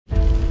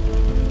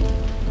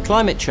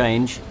Climate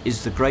change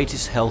is the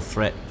greatest health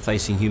threat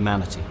facing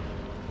humanity,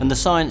 and the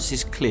science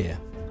is clear.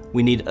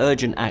 We need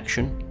urgent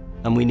action,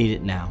 and we need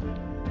it now.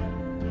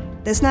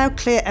 There's now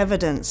clear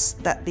evidence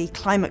that the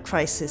climate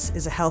crisis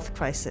is a health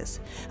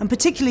crisis, and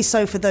particularly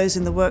so for those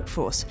in the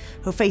workforce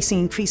who are facing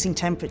increasing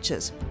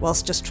temperatures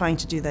whilst just trying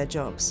to do their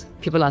jobs.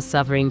 People are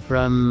suffering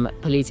from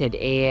polluted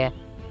air,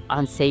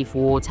 unsafe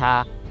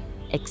water,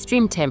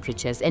 extreme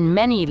temperatures, and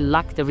many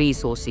lack the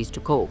resources to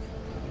cope.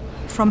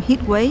 From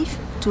heat wave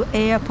to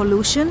air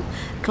pollution,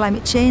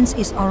 climate change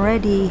is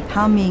already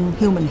harming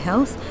human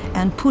health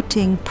and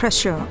putting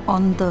pressure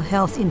on the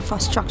health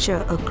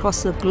infrastructure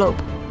across the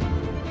globe.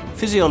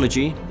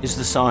 Physiology is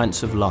the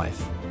science of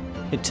life.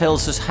 It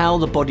tells us how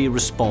the body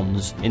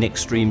responds in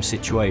extreme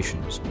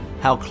situations,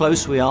 how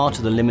close we are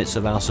to the limits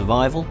of our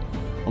survival,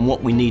 and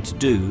what we need to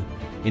do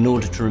in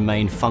order to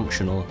remain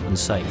functional and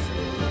safe.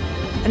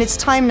 And it's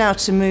time now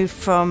to move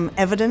from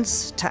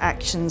evidence to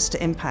actions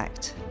to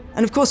impact.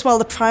 And of course, while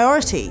the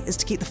priority is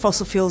to keep the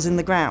fossil fuels in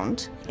the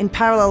ground, in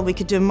parallel we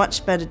could do a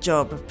much better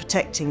job of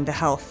protecting the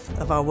health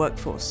of our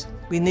workforce.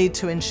 We need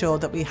to ensure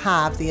that we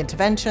have the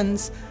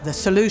interventions, the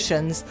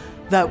solutions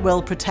that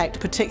will protect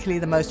particularly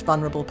the most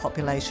vulnerable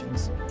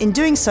populations. In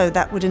doing so,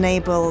 that would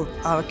enable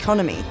our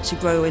economy to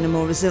grow in a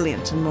more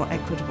resilient and more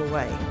equitable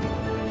way.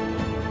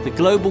 The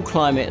Global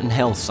Climate and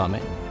Health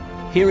Summit,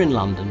 here in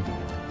London,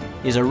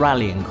 is a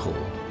rallying call.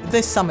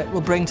 This summit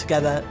will bring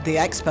together the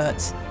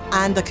experts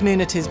and the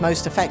communities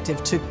most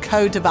effective to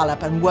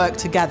co-develop and work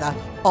together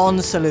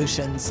on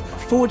solutions.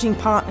 Forging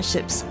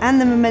partnerships and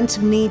the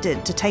momentum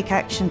needed to take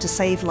action to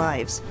save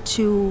lives.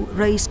 To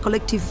raise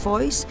collective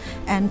voice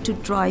and to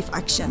drive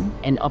action.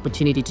 An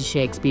opportunity to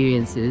share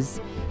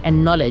experiences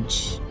and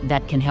knowledge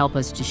that can help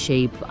us to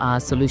shape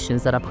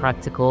solutions that are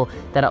practical,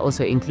 that are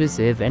also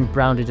inclusive and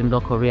grounded in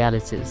local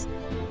realities.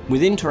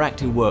 With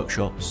interactive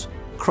workshops,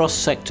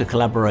 cross-sector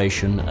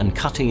collaboration and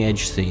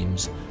cutting-edge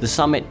themes, the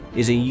summit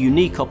is a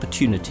unique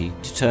opportunity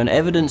to turn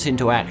evidence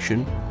into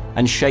action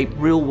and shape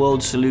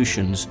real-world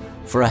solutions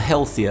for a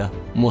healthier,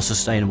 more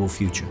sustainable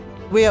future.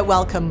 We at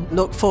Wellcome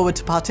look forward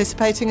to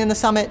participating in the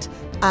summit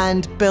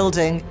and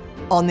building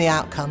on the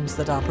outcomes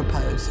that are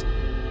proposed.